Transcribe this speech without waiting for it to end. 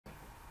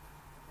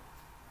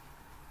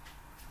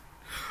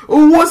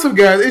What's up,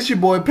 guys? It's your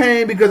boy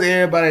Pain, because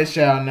everybody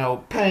shall know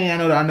Pain.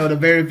 I know the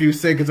very few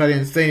seconds I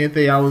didn't say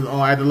anything. I was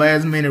at the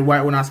last minute,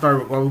 right when I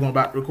started. I was going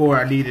about to record.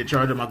 I needed to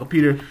charge up my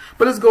computer.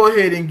 But let's go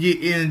ahead and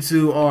get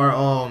into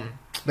our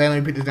let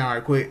me put this down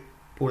right quick.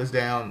 Pull this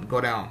down.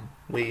 Go down.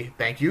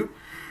 Thank you.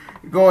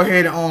 Go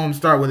ahead and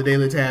start with the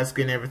daily task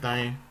and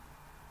everything.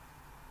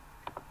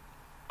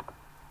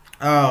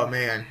 Oh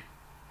man.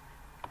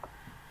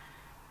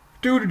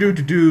 But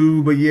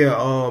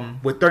yeah,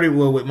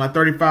 with my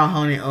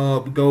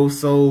 3,500 gold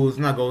souls,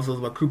 not gold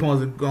souls, but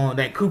coupons are going.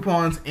 That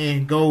coupons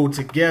and gold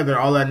together,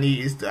 all I need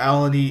is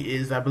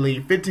I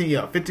believe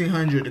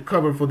 1,500 to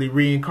cover for the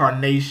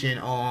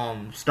reincarnation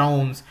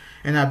stones,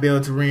 and I'll be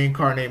able to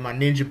reincarnate my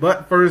ninja.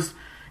 But first,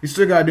 you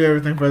still gotta do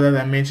everything for that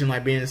I mentioned,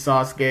 like being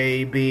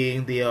Sasuke,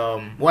 being the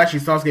well, actually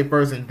Sasuke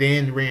first and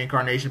then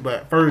reincarnation.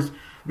 But first,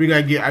 I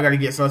gotta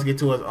get Sasuke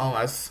to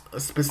a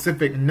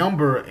specific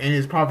number in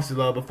his prophecy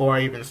level before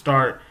I even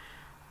start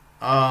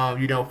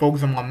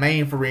focus on my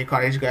main for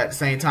reincarnation. At the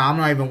same time, I'm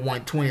not even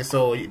 120,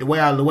 so the way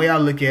I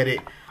look at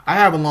it, I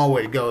have a long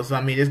way to go. So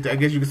I mean, I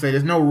guess you could say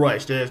there's no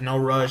rush. There's no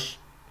rush.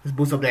 Let's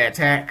boost up that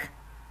attack.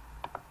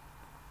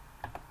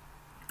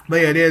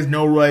 But yeah, there's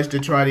no rush to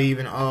try to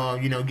even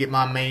get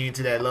my main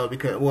to that level,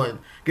 because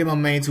get my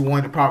main to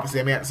one to prophecy.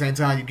 I mean, at the same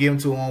time, you give him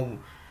to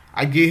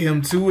I get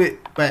him to it,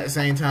 but at the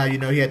same time,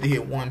 he had to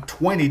hit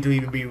 120 to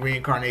even be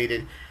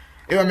reincarnated.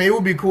 I mean, it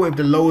would be cool if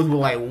the lowest were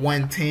like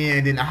 110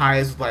 and then the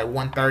highest was like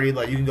 130.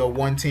 Like, you can go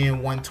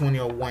 110, 120,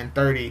 or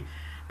 130.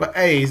 But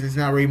hey, it's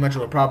not really much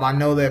of a problem. I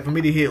know that for me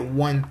to hit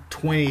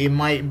 120, it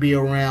might be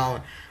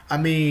around, I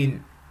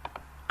mean,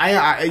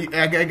 I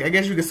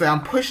guess you could say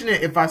I'm pushing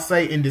it if I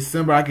say in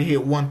December I can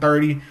hit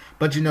 130.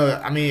 But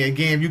I mean,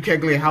 again, if you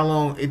calculate how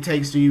long it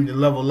takes to even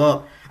level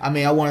up, I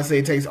mean, I want to say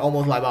it takes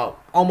almost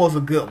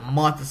a good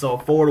month or so,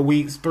 4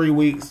 weeks, 3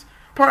 weeks,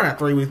 probably not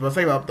 3 weeks, but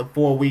say up to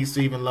 4 weeks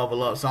to even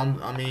level up. So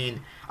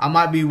I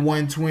might be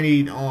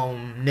 120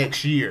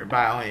 next year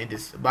by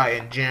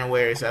in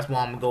January. So that's what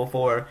I'm gonna go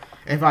for.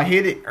 And if I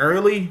hit it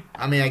early,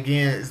 I mean,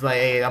 again, it's like,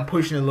 hey, I'm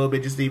pushing it a little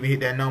bit just to even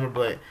hit that number.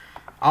 But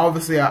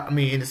obviously, I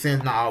mean, in a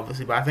sense, not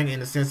obviously, but I think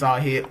in a sense I'll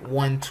hit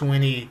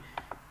 120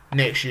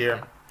 next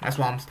year. That's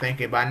what I'm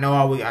thinking. But I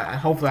know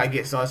hopefully I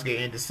get Sasuke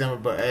in December.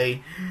 But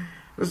hey,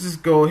 let's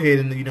just go ahead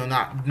and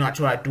not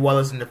try to dwell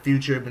us in the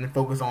future, but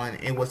focus on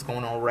what's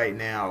going on right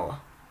now.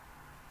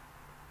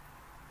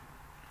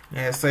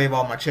 And save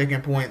all my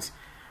check-in points,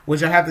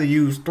 which I have to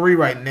use 3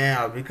 right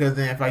now, because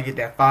then if I get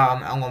that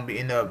 5, I'm gonna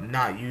end up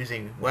not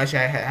using. Well,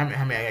 actually,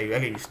 how many I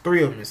can use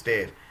 3 of them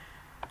instead.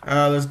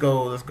 Let's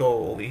go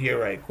over here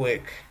right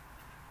quick.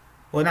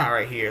 Well, not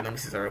right here. Let me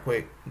see this right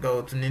quick.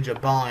 Go to Ninja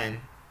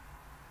Bond.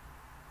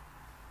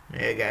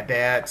 Yeah, got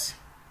that.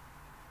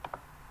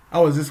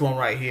 Oh, it's this one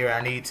right here.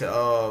 I need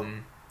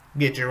to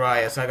get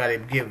Jiraiya, so I gotta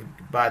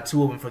buy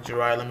 2 of them for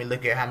Jiraiya. Let me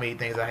look at how many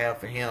things I have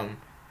for him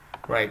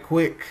right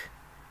quick.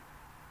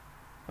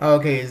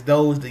 Okay, it's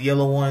those, the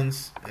yellow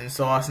ones. And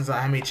so since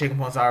how many chicken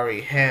points I already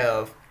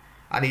have,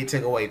 I need to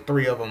take away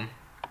 3 of them.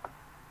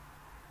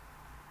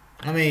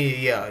 I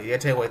mean, yeah,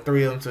 take away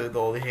 3 of them to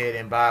go ahead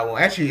and buy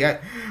one. Actually, I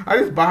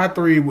just buy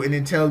 3 and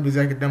it tells me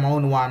exactly them. I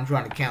don't know why I'm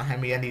trying to count how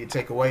many I need to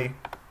take away.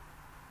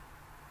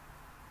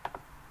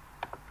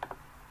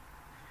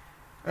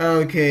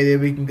 Okay,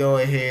 then we can go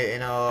ahead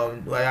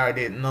and well, I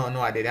already did. No,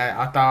 I did.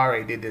 I thought I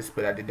already did this,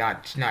 but I did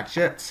not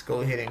yet.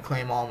 Go ahead and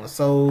claim all my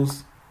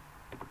souls.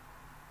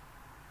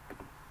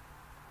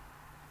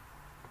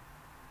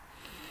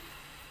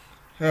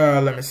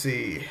 Let me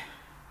see.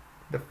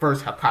 The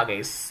first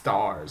Hokage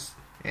stars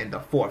and the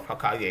 4th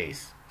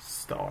Hokage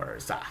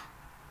stars. So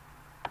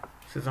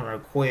something real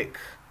quick.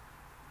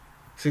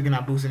 So can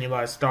I boost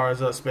anybody's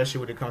stars up, especially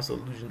when it comes to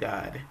Illusion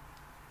God.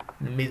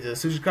 The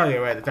Tsuchikage,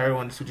 right? The 3rd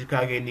one, the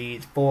Tsuchikage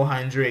needs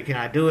 400. Can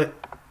I do it?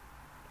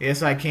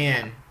 Yes, I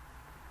can.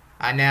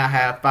 I now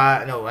have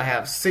 5. No, I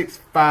have 6,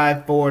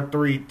 5, 4,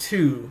 3,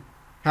 2.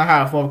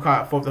 Haha,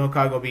 4th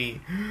Hokage will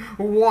be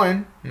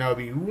 1. No, it'll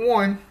be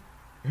 1.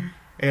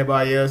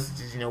 Everybody else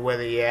is just where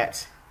they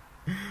at.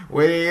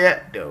 Where they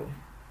at though?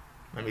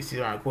 Let me see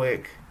real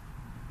quick.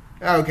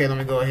 Okay, let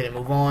me go ahead and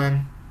move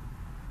on.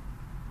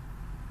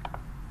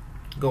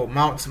 Go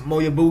Mount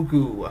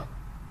Moyabuku.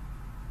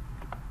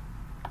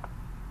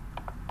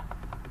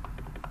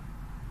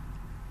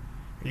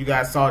 You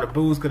guys saw the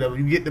boost, because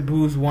you get the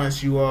boost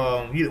once you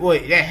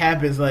wait, that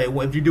happens like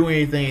if you do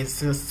anything,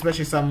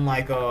 especially something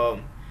like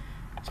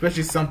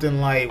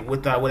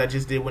with what I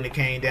just did when it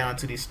came down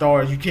to these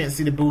stars. You can't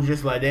see the boost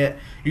just like that.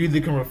 You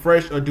either can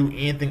refresh or do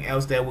anything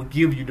else that will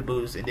give you the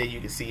boost, and then you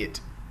can see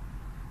it.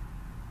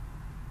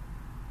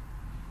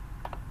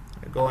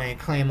 Go ahead and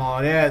claim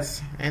all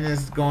that, and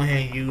just go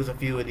ahead and use a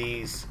few of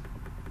these.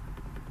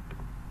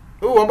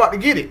 Ooh, I'm about to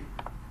get it.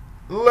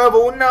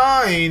 Level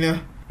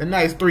 9. The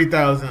nice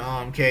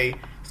 3,000 K.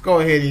 Let's go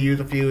ahead and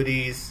use a few of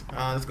these.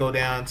 Let's go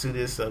down to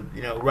this,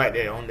 right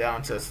there on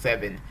down to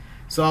 7.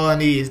 So all I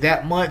need is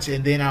that much,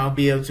 and then I'll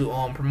be able to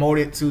promote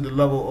it to the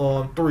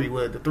level 3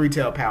 with the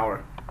 3-tail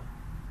power.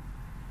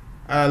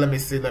 Let me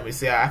see. Let me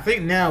see. I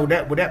think now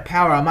that with that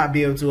power, I might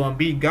be able to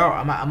beat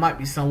Gara. I might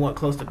be somewhat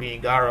close to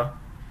beating Gara,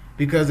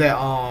 because that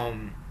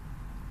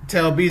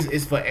Tail Beast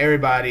is for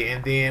everybody,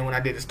 and then when I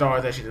did the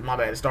stars, actually my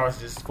bad. The stars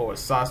is just for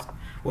Sas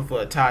with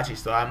for Itachi.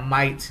 So I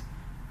might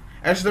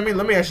actually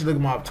let me actually look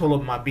at my total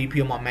of my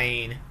BP on my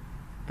main.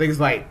 I think it's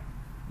like,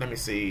 let me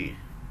see.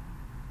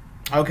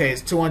 Okay,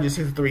 it's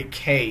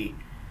 263k.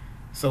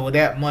 So with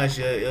that much,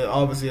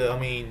 obviously, I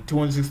mean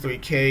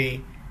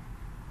 263k.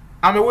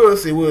 I mean, we'll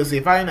see. We'll see.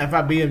 If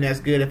I beat him, that's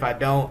good. If I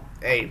don't,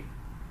 hey,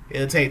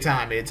 it'll take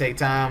time. It'll take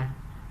time.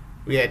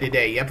 We had did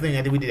that. I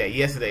think we did that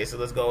yesterday. So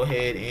let's go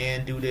ahead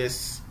and do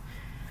this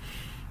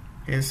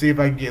and see if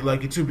I can get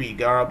lucky to beat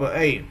Gara. But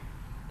hey,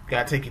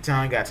 gotta take your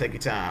time. Gotta take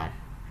your time.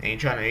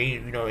 Ain't trying to, you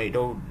know,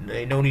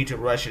 ain't no need to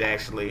rush it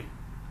actually.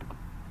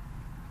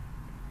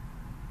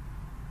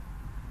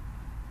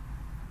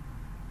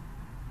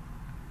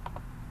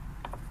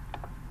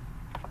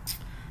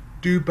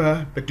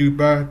 Dooba ba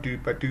dooba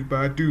dooba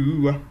dooba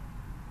doo.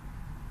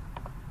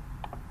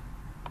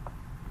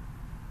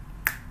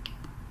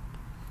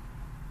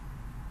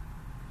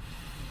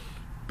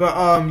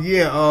 But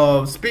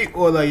yeah,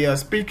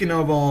 speaking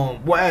of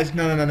well, actually,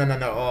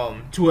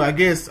 no. I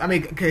guess, I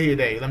mean, okay, here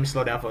today. Let me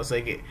slow down for a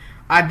second.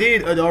 I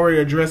did already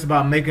address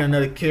about making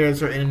another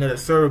character in another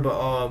server,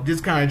 but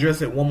just kind of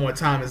address it one more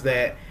time. Is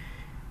that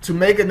to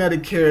make another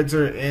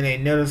character in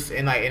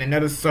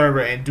another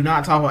server and do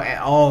not talk about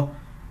at all?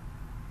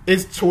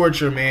 It's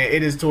torture, man.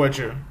 It is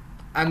torture.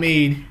 I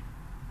mean,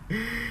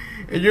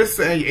 and you're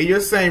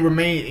saying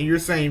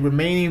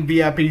remaining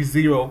VIP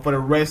 0 for the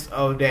rest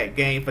of that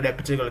game for that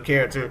particular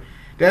character.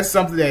 That's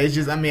something that is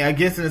just, I mean, I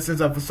guess in the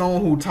sense of for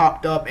someone who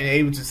topped up and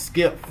able to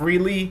skip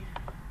freely,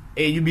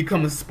 you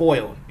become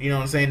spoiled. You know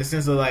what I'm saying? In the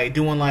sense of like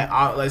doing like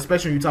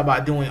especially when you talk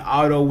about doing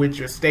auto with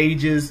your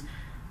stages,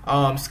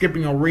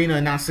 skipping arena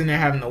and not sitting there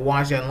having to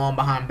watch that long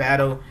behind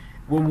battle.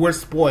 We're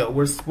spoiled.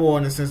 We're spoiled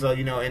in the sense of,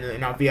 you know,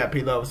 in our VIP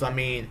levels. I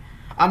mean,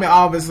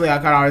 obviously, I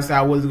kind of already said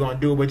I wasn't going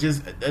to do it, but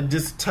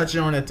just touching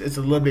on it, it's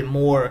a little bit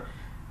more,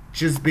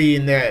 just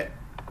being that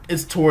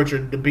it's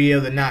torture to be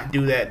able to not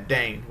do that.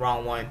 Dang,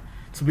 wrong one.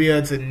 To be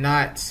able to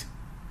not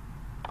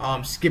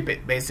skip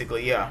it,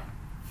 basically, yeah.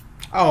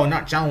 Oh,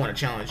 not John. Want to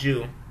challenge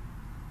you.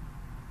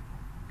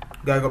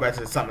 Gotta go back to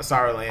the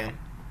Samsara land.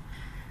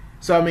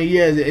 So I mean,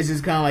 yeah, it's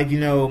just kind of like, you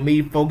know,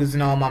 me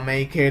focusing on my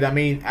main character. I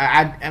mean,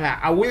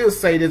 I will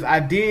say this: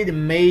 I did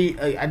make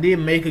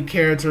a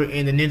character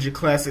in the Ninja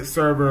Classic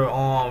server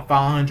on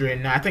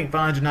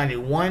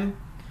 591,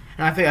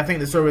 and I think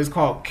the server is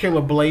called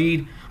Killer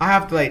Blade. I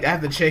have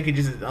to check it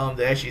just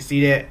to actually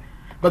see that.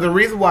 But the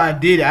reason why I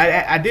did it,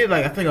 I did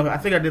like I think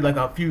I did like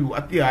a few.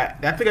 Yeah,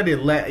 I think I did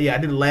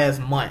last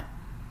month.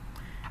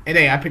 And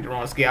then I picked the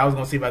wrong scale. I was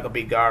gonna see if I could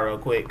beat Gara real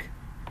quick.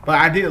 But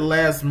I did it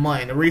last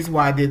month. And the reason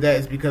why I did that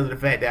is because of the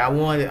fact that I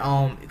wanted,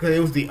 because it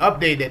was the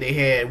update that they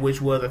had,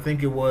 which was, I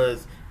think it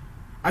was,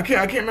 I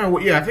can't remember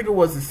what. Yeah, I think it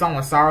was the Song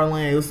of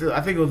Sourland. It was, I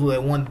think it was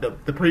like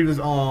the previous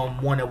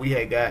one that we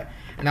had got,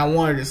 and I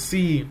wanted to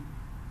see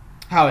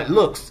how it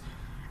looks.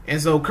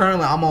 And so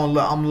currently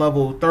I'm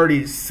level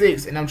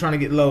 36, and I'm trying to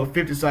get level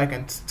 50 so I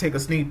can take a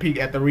sneak peek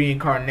at the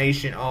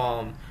reincarnation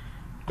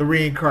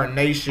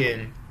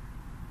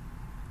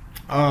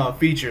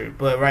feature.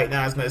 But right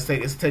now it's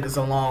taking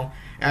so long.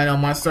 And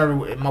on my server,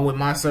 with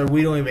my server,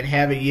 we don't even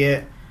have it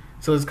yet.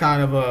 So it's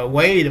kind of a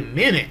wait a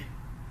minute.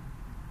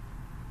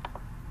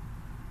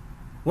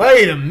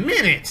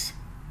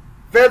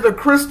 Feather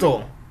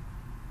Crystal.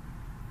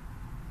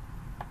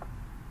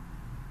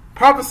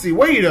 Prophecy,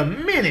 wait a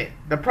minute.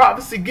 The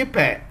Prophecy Get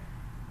Pack.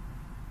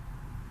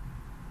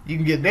 You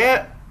can get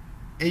that,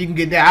 and you can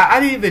get that. I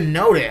didn't even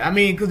know that. I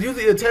mean, because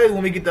usually it'll tell you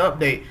when we get the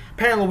update.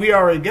 Apparently we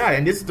already got it.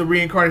 And this is the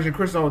Reincarnation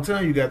Crystal I was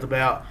telling you guys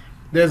about.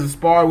 There's a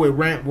spar with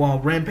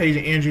Rampage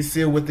and Energy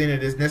sealed within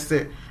it. Is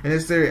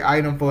necessary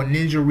item for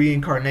Ninja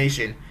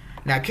Reincarnation.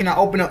 Now, can I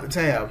open up the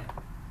tab?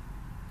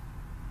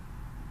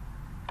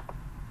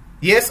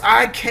 Yes,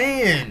 I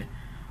can.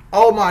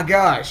 Oh my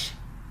gosh.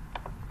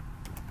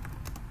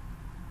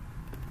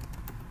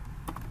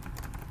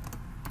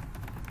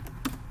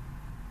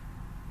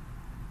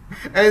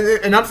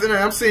 And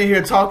I'm sitting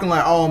here talking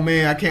like, oh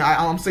man, I can't.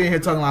 I'm sitting here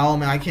talking like, oh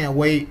man, I can't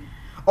wait.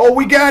 Oh,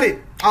 we got it.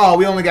 Oh,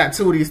 we only got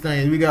 2 of these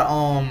things. We got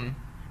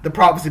the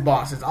prophecy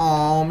boxes.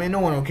 Oh man, no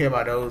one don't care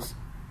about those,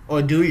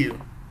 or do you?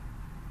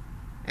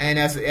 And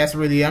that's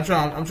really. I'm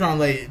trying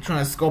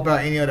to scope out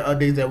any other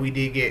updates that we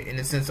did get in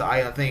the sense of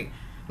I think.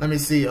 Let me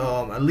see.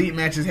 Elite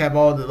matches have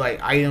all the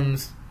like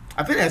items.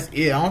 I think that's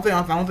it. I don't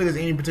think there's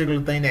any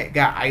particular thing that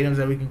got items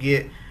that we can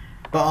get.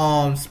 But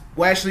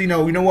well, actually,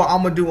 no. You know what?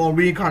 I'm gonna do on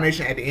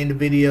reincarnation at the end of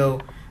the video.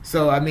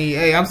 So I mean,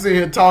 hey, I'm sitting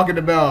here talking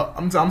about.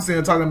 I'm sitting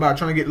here talking about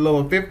trying to get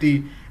level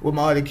 50 with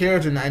my other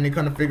character, and then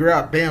kind of figure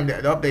out, bam, the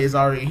update is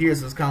already here.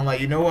 So it's kind of like,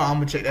 you know what? I'm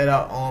gonna check that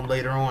out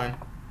later on.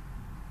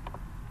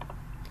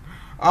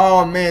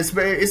 Oh man,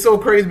 it's so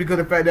crazy because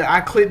of the fact that I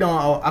clicked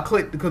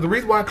because the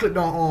reason why I clicked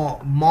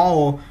on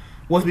Mall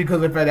was because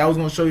of the fact that I was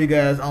gonna show you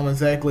guys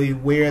exactly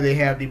where they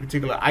have the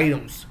particular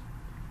items.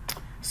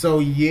 So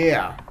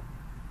yeah.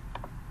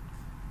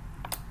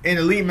 in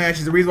elite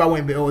matches, the reason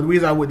why the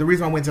reason I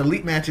went to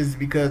elite matches is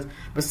because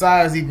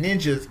besides these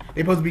ninjas,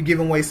 they're supposed to be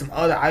giving away some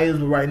other items.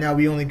 But right now,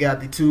 we only got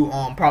the two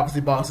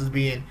prophecy boxes,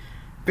 being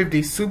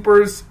 50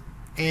 supers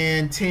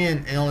and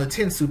only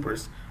 10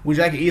 supers, which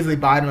I could easily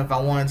buy them if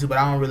I wanted to, but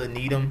I don't really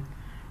need them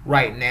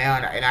right now.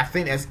 And I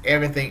think that's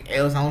everything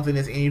else. I don't think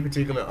there's any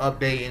particular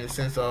update in the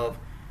sense of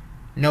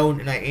I don't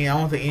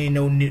think any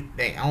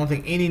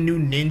new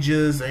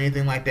ninjas or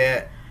anything like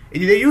that.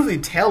 They usually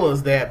tell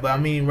us that, but I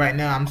mean, right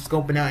now I'm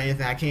scoping out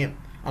anything.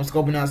 I'm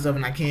scoping out stuff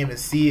and I can't even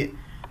see it.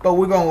 But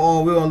we're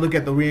gonna look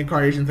at the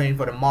reincarnation thing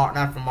for tomorrow,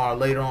 not tomorrow,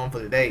 later on for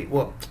the day.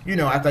 Well,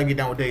 after I get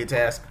done with daily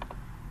task.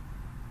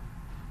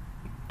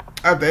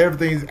 After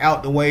everything's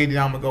out the way,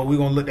 then we're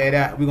gonna look at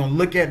that. We're gonna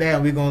look at that.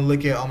 And we're gonna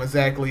look at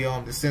exactly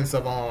the sense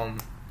of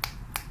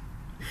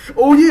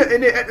Oh yeah,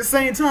 and then at the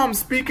same time,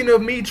 speaking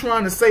of me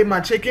trying to save my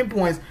check-in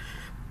points,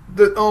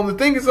 the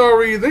thing is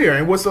already there.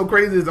 And what's so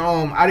crazy is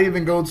I didn't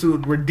even go to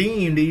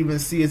redeem to even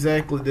see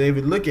exactly, to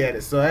even look at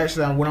it. So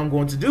actually, what I'm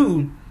going to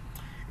do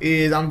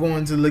is I'm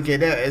going to look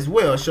at that as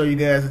well, show you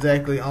guys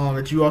exactly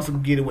that you also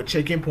can get it with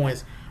check-in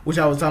points, which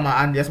I was talking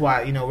about. That's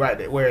why right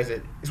there. Where is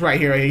it? It's right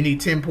here. You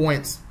need 10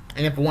 points,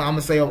 and if I'm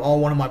gonna save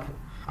I'm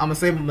gonna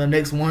save the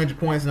next 100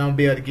 points, and I'm gonna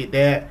be able to get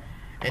that.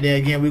 And then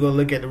again, we're gonna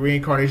look at the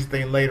reincarnation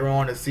thing later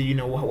on to see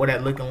what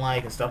that looking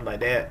like and stuff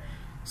like that.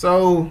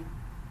 So,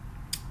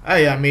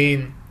 hey, I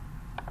mean,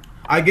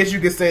 I guess you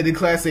could say the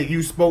classic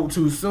 "you spoke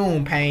too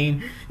soon"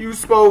 pain. You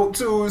spoke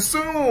too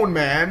soon,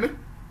 man.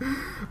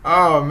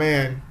 Oh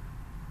man,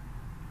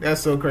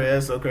 that's so crazy.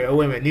 That's so crazy. Oh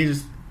wait a minute,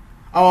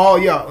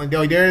 yeah,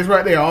 there it is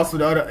right there. Also,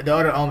 the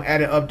other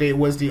added update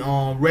was the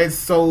Red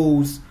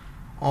Souls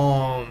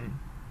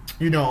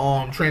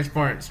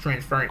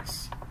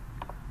transference.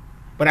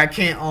 But I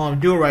can't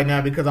do it right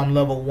now because I'm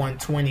level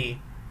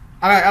 120.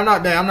 I'm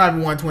not even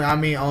 120. I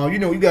mean,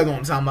 you guys know what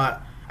I'm talking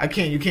about.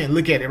 You can't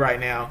look at it right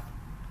now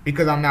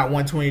because I'm not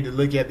 120 to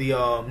look at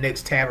the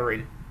next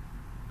tavern.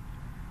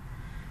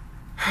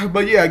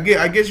 But yeah,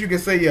 I guess you can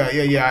say yeah.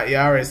 I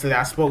already said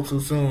I spoke too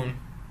soon,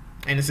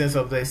 in the sense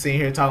of they sitting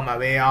here talking about,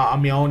 man. I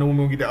don't know when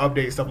we're gonna get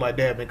the update, stuff like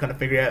that. Been kind of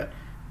figure out,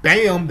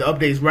 bam, the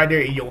update's right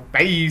there in your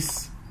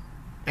face.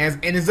 And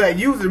it's like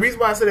usually the reason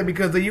why I said it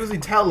because they usually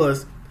tell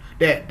us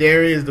that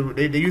they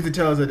usually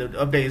tell us that the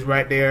update is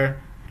right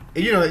there.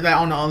 And, like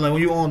on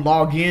when you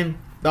log in,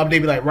 the update be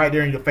like right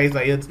there in your face.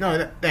 Like I'm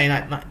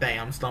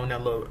slowing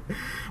down a little bit.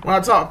 When I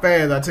talk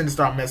fast, I tend to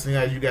start messing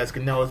up, as you guys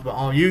can notice.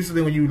 But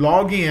usually when you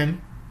log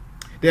in,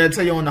 they'll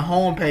tell you on the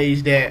home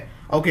page that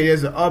okay,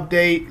 there's an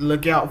update.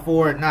 Look out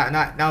for it. Not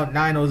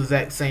those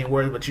exact same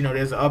words, but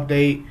there's an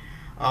update.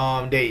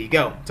 There you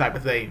go, type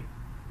of thing.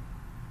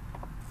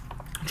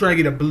 I'm trying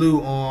to get a blue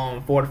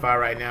fortify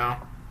right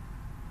now.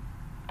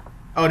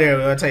 Oh,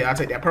 there. I'll take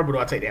that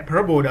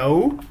purple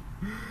though.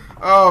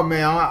 Oh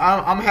man,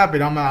 I'm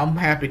happy. I'm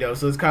happy though.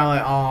 So it's kind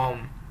of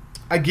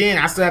like again,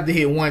 I still have to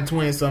hit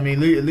 120. So I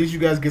mean, at least you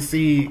guys can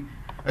see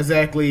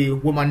exactly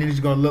what my ninja's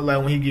gonna look like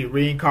when he get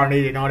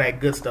reincarnated and all that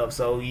good stuff.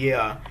 So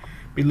yeah,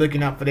 be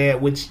looking out for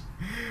that. Which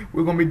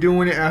we're gonna be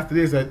doing it after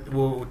this.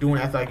 We'll doing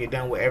it after I get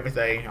done with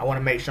everything. I want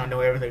to make sure I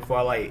know everything before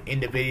I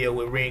end the video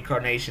with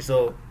reincarnation.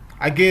 So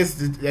I guess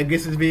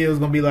this video is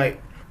gonna be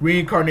like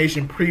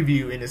reincarnation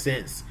preview in a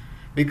sense.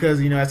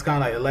 Because that's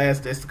kind of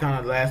like that's kind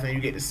of the last thing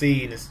you get to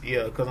see, and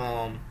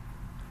because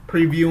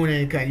previewing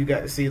it, kind of you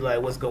got to see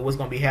like what's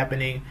gonna be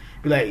happening.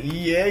 Be like,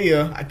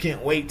 yeah, I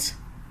can't wait.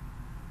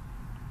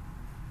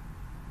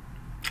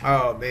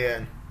 Oh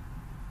man,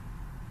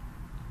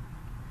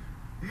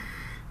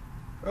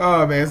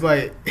 it's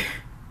like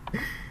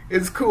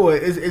it's cool.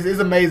 It's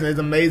amazing. It's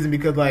amazing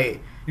because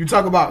like you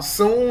talk about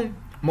soon,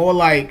 more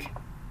like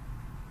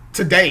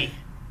today.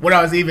 What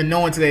I was even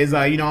knowing today is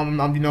like,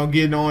 I'm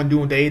getting on,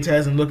 doing day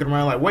tests and looking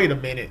around like, wait a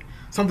minute,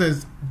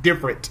 something's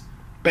different.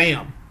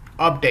 Bam,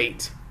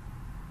 update.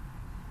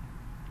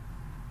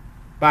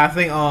 But I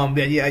think I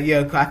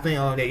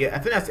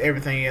think that's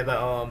everything. Yeah,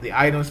 the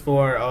items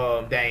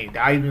for the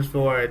items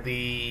for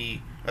the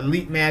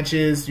elite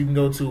matches, you can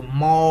go to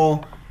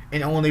mall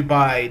and only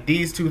buy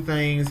these two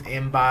things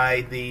and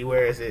buy the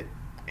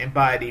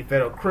buy the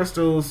federal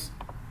crystals.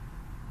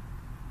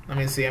 Let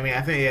me see. I mean,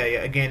 I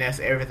think again, that's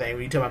everything.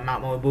 When you talk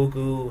about Mount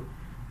Momobuku,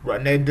 right?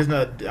 I don't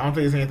think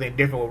there's anything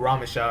different with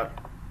Ramen Shop.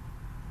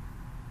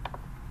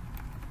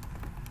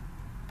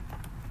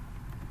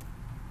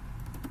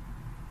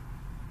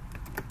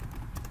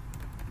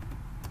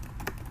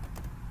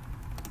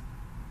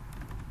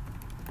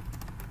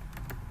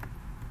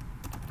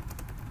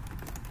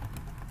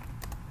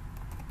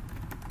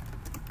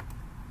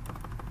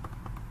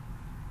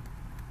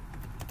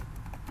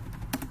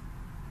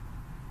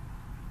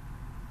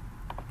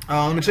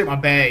 Let me check my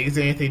bag. Is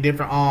there anything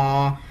different?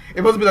 It's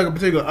supposed to be like a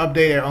particular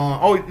update.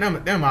 Oh, never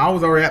mind. I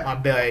was already at my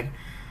bag.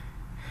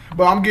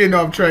 But I'm getting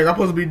off track. I'm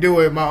supposed to be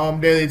doing my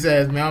daily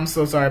tasks, man. I'm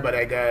so sorry about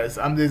that, guys.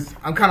 I'm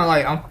kind of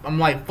like I'm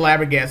like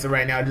flabbergasted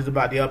right now just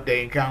about the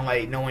update and kind of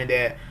like knowing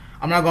that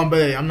I'm not gonna be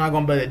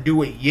able to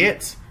do it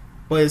yet.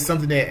 But it's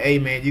something that, hey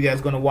man, you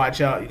guys gonna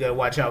watch out. You gotta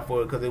watch out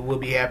for it because it will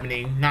be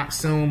happening not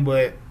soon,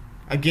 but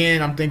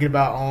Again, I'm thinking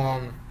about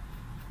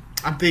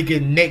I'm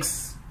thinking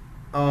next.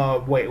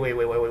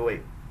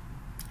 Wait.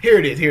 Here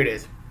it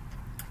is.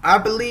 I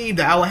believe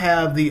that I will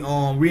have the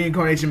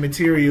reincarnation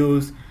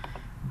materials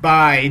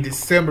by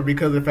December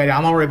because of the fact that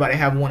I'm already about to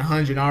have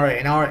 100 already,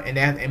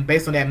 and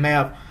based on that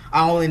math,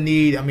 I only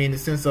need, I mean, in the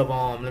sense of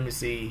let me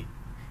see,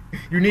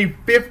 you need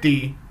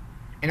 50,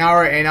 and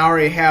I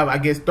already have, I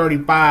guess,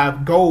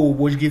 35 gold,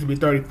 which gives me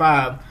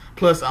 35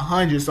 plus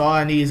 100, so all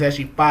I need is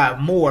actually 5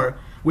 more,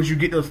 which you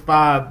get those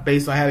 5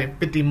 based on having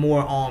 50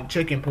 more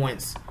checking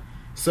points.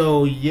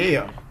 So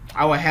yeah,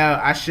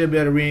 I should be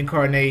able to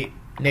reincarnate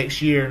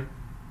next year.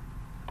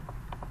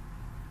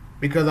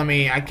 Because I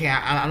mean,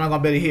 I'm not gonna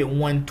be able to hit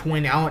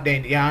 120. I'm not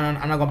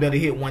gonna be able to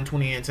hit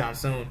 120 anytime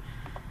soon.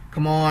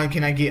 Come on,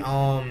 can I get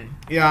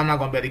yeah, I'm not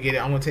gonna be able to get it.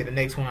 I'm gonna take the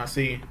next one I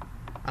see.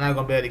 I'm not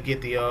gonna be able to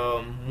get the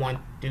one,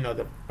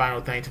 the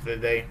final thing for the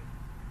day.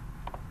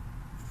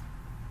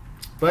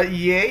 But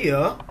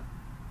yeah.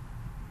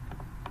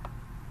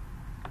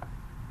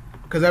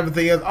 Cause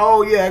everything else,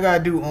 oh yeah, I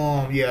gotta do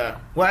yeah.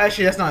 Well,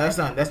 actually, that's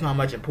not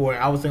much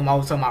important. I was thinking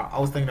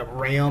of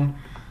RAM.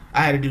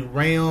 I had to do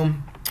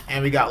RAM.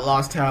 And we got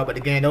Lost Tower, but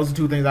again, those are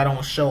two things I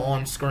don't show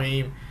on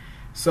screen.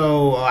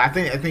 So I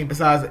think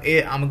besides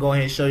it, I'm gonna go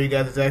ahead and show you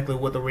guys exactly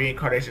what the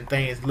reincarnation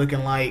thing is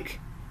looking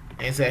like,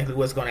 and exactly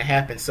what's gonna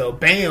happen. So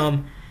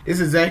bam, this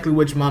is exactly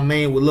what my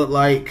main would look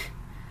like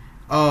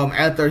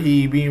after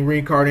he being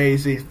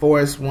reincarnated. So he's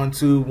Forest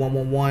 1-2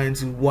 1-1-1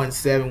 to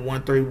 1-7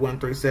 1-3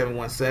 1-3-7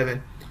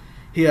 1-7.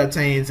 He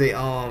obtains a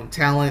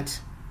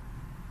talent.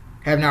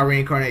 Have not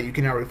reincarnated. You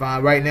cannot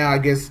refine. Right now, I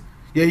guess.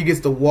 Yeah, he gets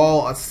the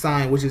wall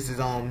assigned, which is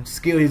his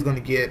skill he's going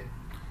to get.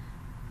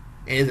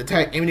 And his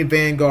attack enemy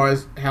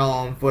vanguards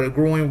for the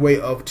growing weight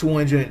of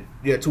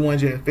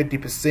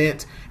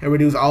 250%, and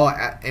reduce all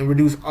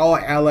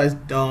allies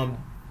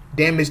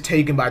damage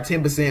taken by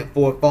 10%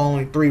 for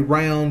following 3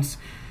 rounds.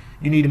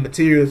 You need the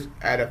materials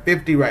at a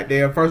 50 right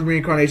there. First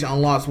reincarnation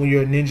unlocks when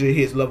your ninja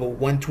hits level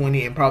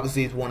 120 and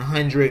prophecy is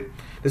 100.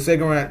 The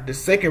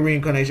second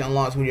reincarnation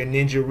unlocks when your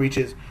ninja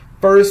reaches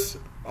first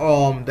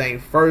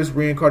reincarnation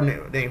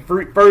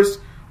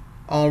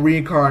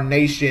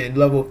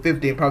level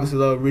 50 and prophecy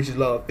level reaches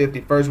level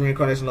 50. First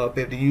reincarnation level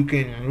 50. You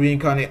can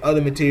reincarnate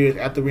other materials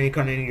after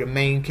reincarnating your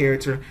main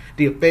character.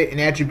 The effect and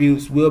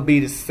attributes will be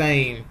the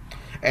same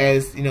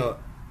as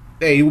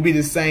it will be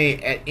the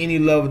same at any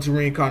level to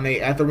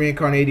reincarnate. After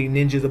reincarnating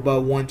ninjas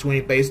above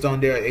 120 based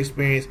on their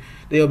experience,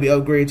 they'll be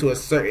upgraded to a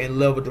certain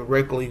level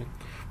directly.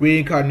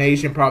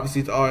 Reincarnation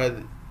prophecies are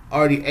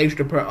the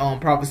extra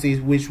prophecies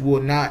which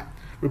will not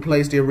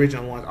replace the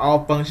original ones.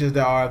 All functions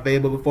that are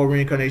available before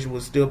reincarnation will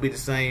still be the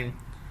same.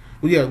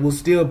 Well, yeah, will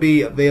still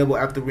be available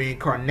after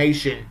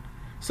reincarnation.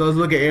 So let's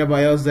look at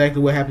everybody else,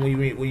 exactly what happened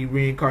when you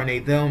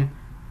reincarnate them.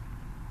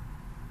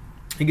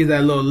 He gives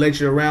that little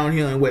lecture around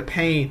him. And with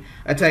pain,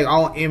 attack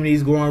all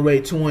enemies growing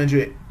rate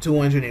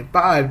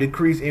 205.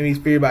 Decrease enemies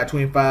fear by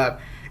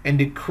 25, and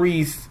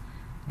decrease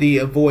the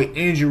avoid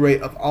injury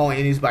rate of all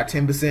enemies by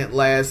 10%.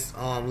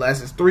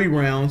 Lasts 3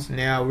 rounds.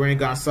 Now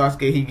Rinnegan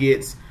Sasuke, he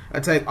gets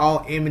attack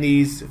all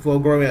enemies for a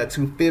growing rate of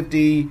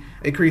 250.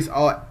 Increase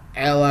all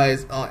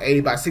allies on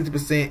 80 by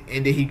 60%,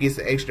 and then he gets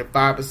an extra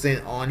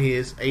 5% on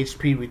his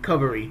HP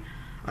recovery.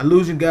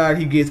 Illusion God,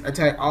 he gets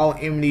attack all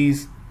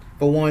enemies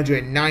for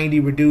 190,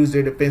 reduce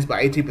their defense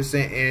by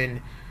 18%,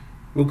 and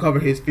recover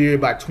his fury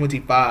by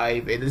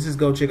 25. And let's just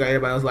go check out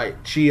everybody else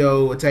like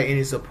Chio, attack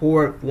any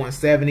support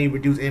 170,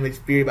 reduce enemy's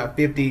fury by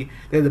 50.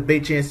 There's a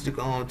big chance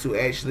to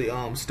actually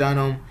stun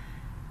them.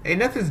 And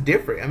nothing's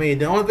different. I mean,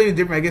 the only thing that's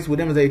different, I guess, with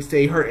them is they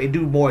stay hurt. They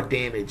do more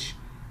damage.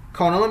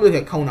 Conan, let me look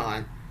at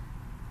Conan.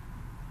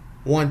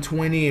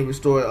 120 and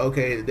restore.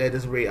 Okay, that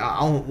doesn't read. I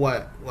don't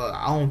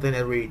think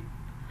that read.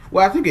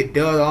 Well, I think it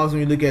does. Also,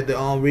 when you look at the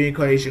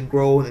reincarnation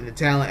growth and the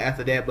talent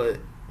after that, but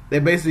they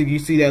basically, you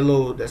see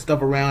that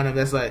stuff around them.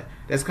 That's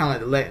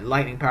kind of like the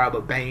lightning power.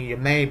 But bang, your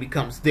main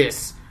becomes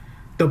this,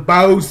 the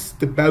boss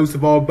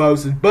of all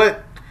bosses.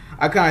 But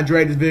I kind of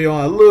dragged this video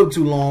on a little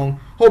too long.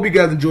 Hope you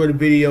guys enjoyed the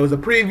video. It's a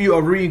preview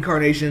of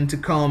reincarnation to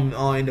come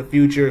in the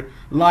future.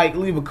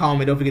 Leave a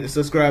comment. Don't forget to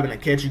subscribe, and I'll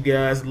catch you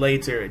guys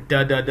later.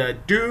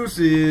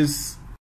 Deuces.